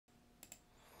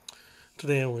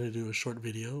Today I want to do a short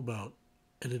video about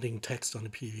editing text on a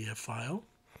PDF file.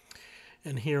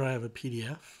 And here I have a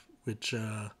PDF which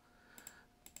I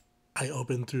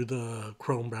opened through the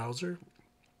Chrome browser.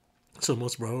 So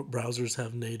most browsers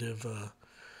have native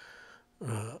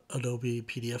Adobe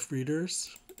PDF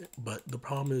readers, but the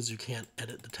problem is you can't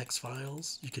edit the text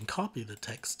files. You can copy the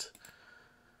text,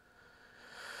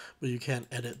 but you can't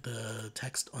edit the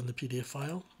text on the PDF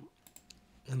file.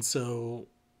 And so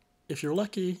if you're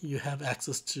lucky, you have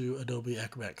access to Adobe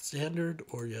Acrobat Standard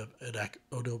or you have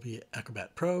Adobe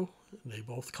Acrobat Pro. They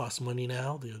both cost money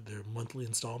now. They're monthly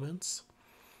installments.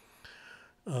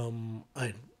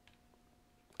 I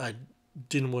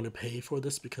didn't want to pay for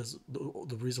this because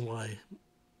the reason why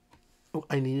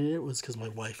I needed it was because my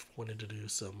wife wanted to do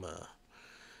some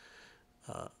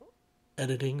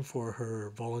editing for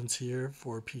her volunteer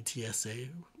for PTSA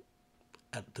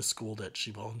at the school that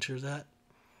she volunteers at.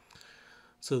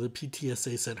 So the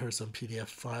PTSA sent her some PDF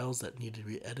files that needed to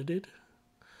be edited.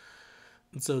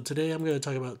 And so today I'm going to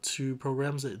talk about two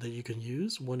programs that you can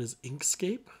use. One is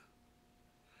Inkscape.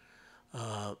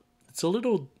 It's a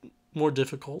little more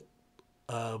difficult,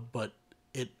 but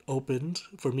it opened,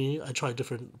 for me, I tried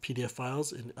different PDF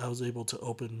files and I was able to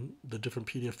open the different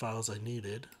PDF files I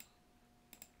needed.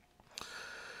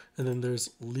 And then there's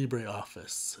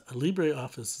LibreOffice.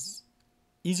 LibreOffice is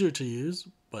easier to use,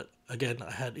 but again,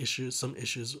 I had some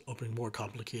issues opening more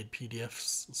complicated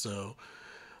PDFs. So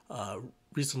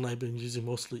recently I've been using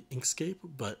mostly Inkscape,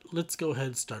 but let's go ahead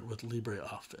and start with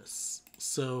LibreOffice.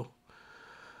 So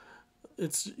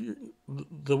it's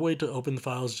the way to open the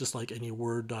file is just like any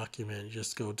Word document. You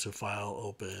just go to File,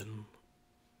 open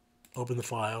the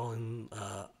file, and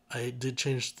I did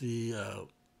change the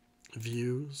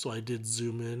view, so I did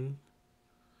zoom in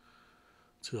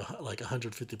to like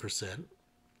 150%.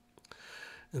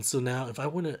 And so now if I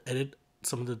want to edit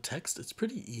some of the text, it's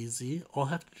pretty easy. All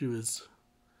I have to do is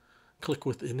click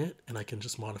within it and I can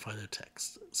just modify the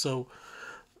text. So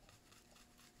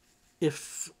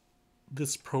if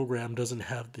this program doesn't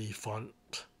have the font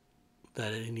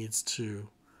that it needs to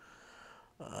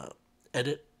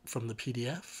edit from the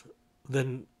PDF,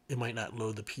 then it might not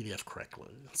load the PDF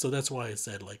correctly. So that's why I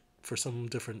said, like, for some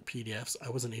different PDFs, I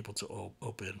wasn't able to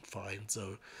open fine.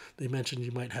 So they mentioned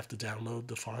you might have to download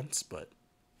the fonts, but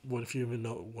what if you even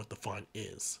know what the font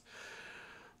is?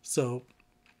 So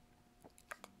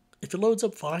if it loads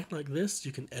up fine like this,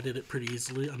 you can edit it pretty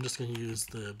easily. I'm just going to use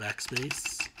the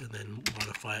backspace and then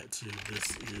modify it to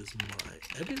this is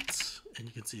my edit. And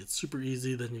you can see it's super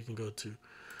easy. Then you can go to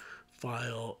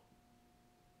File,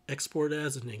 Export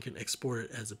As, and then you can export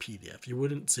it as a PDF. You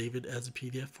wouldn't save it as a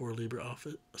PDF for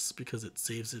LibreOffice because it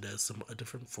saves it as a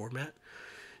different format.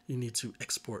 You need to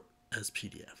export as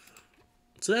PDF.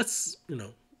 So that's,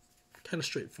 kind of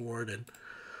straightforward. And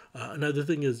another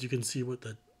thing is you can see what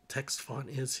the text font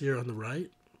is here on the right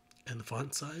and the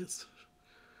font size.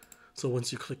 So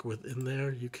once you click within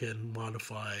there, you can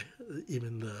modify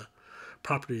even the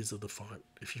properties of the font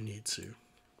if you need to.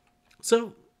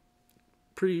 So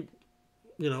pretty,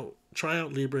 try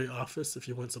out LibreOffice if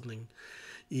you want something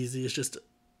easy. It's just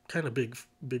kind of big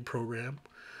program.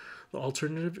 The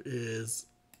alternative is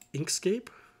Inkscape.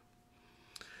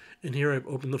 And here I've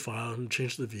opened the file and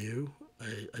changed the view.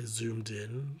 I zoomed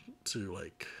in to,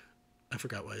 like, I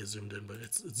forgot why I zoomed in, but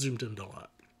it's zoomed in a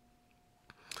lot.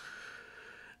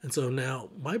 And so now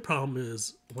my problem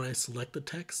is when I select the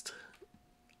text,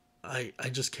 I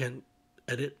just can't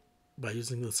edit by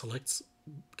using the select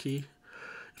key.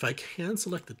 If I can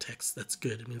select the text, that's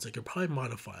good. It means I can probably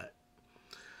modify it.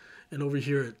 And over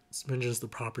here it mentions the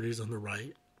properties on the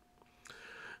right.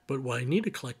 But what I need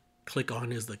to click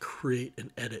on is the create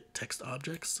and edit text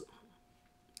objects.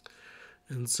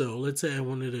 And so let's say I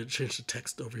wanted to change the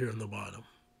text over here on the bottom.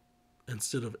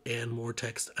 Instead of and more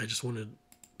text, I just wanted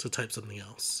to type something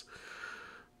else.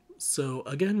 So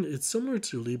again, it's similar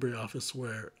to LibreOffice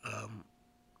where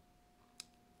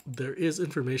there is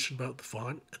information about the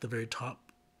font at the very top.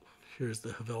 Here's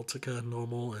the Helvetica,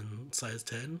 normal, and size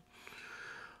 10.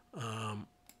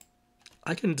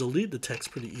 I can delete the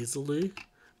text pretty easily,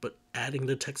 but adding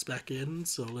the text back in,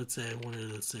 so let's say I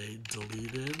wanted to say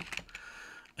deleted.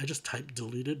 I just typed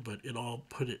deleted, but it all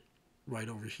put it right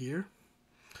over here.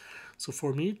 So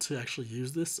for me to actually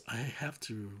use this, I have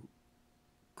to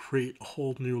create a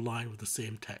whole new line with the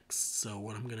same text. So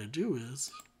what I'm going to do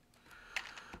is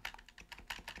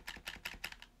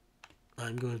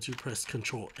I'm going to press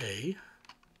Control A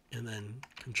and then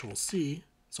Control C.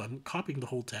 So I'm copying the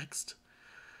whole text.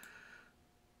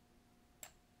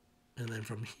 And then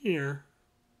from here,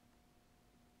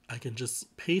 I can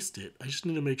just paste it. I just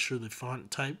need to make sure the font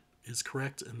type is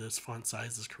correct and this font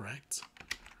size is correct.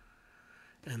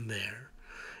 and there.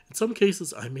 In some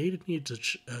cases, I may need to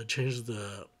change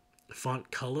the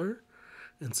font color,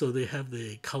 and so they have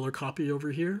the color copy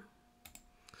over here,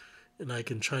 and I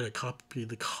can try to copy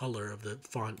the color of the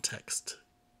font text,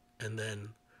 and then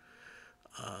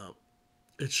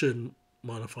it should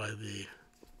modify the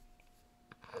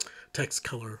text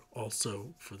color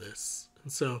also for this.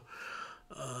 And so,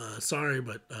 sorry,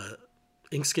 but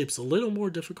Inkscape's a little more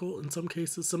difficult in some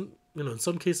cases. In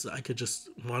some cases I could just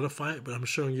modify it, but I'm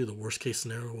showing you the worst case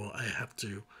scenario where I have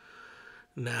to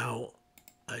now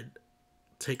I'd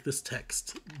take this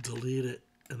text, delete it,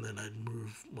 and then I'd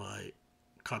move my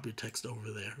copy text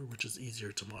over there, which is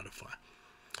easier to modify.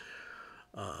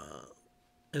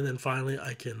 And then finally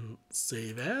I can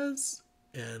save as,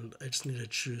 and I just need to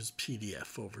choose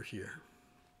PDF over here.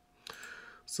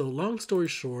 So long story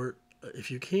short,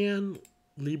 if you can,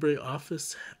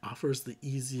 LibreOffice offers the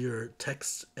easier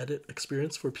text edit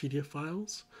experience for PDF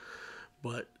files,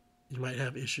 but you might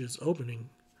have issues opening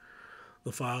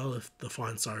the file if the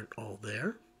fonts aren't all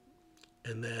there.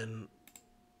 And then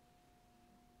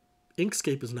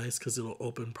Inkscape is nice because it'll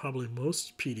open probably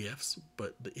most PDFs,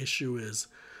 but the issue is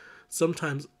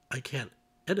sometimes I can't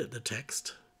edit the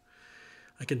text.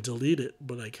 I can delete it,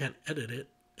 but I can't edit it,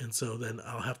 and so then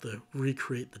I'll have to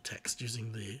recreate the text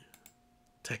using the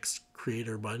text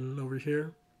creator button over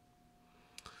here.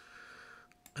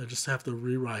 I just have to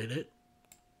rewrite it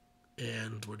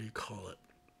and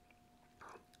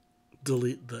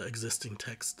delete the existing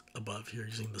text above here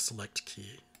using the select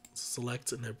key.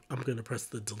 Select, and I'm going to press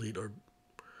the delete, or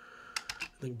I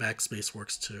think backspace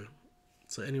works too.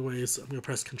 So anyways, I'm going to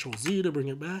press Control Z to bring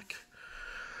it back.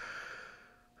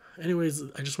 Anyways,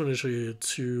 I just wanted to show you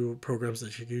two programs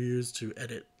that you can use to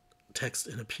edit text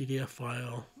in a PDF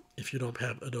file if you don't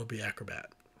have Adobe Acrobat.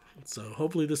 So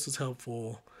hopefully this was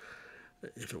helpful.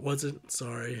 If it wasn't,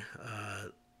 sorry.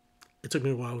 It took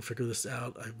me a while to figure this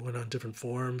out. I went on different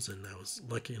forums, and I was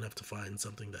lucky enough to find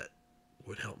something that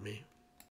would help me.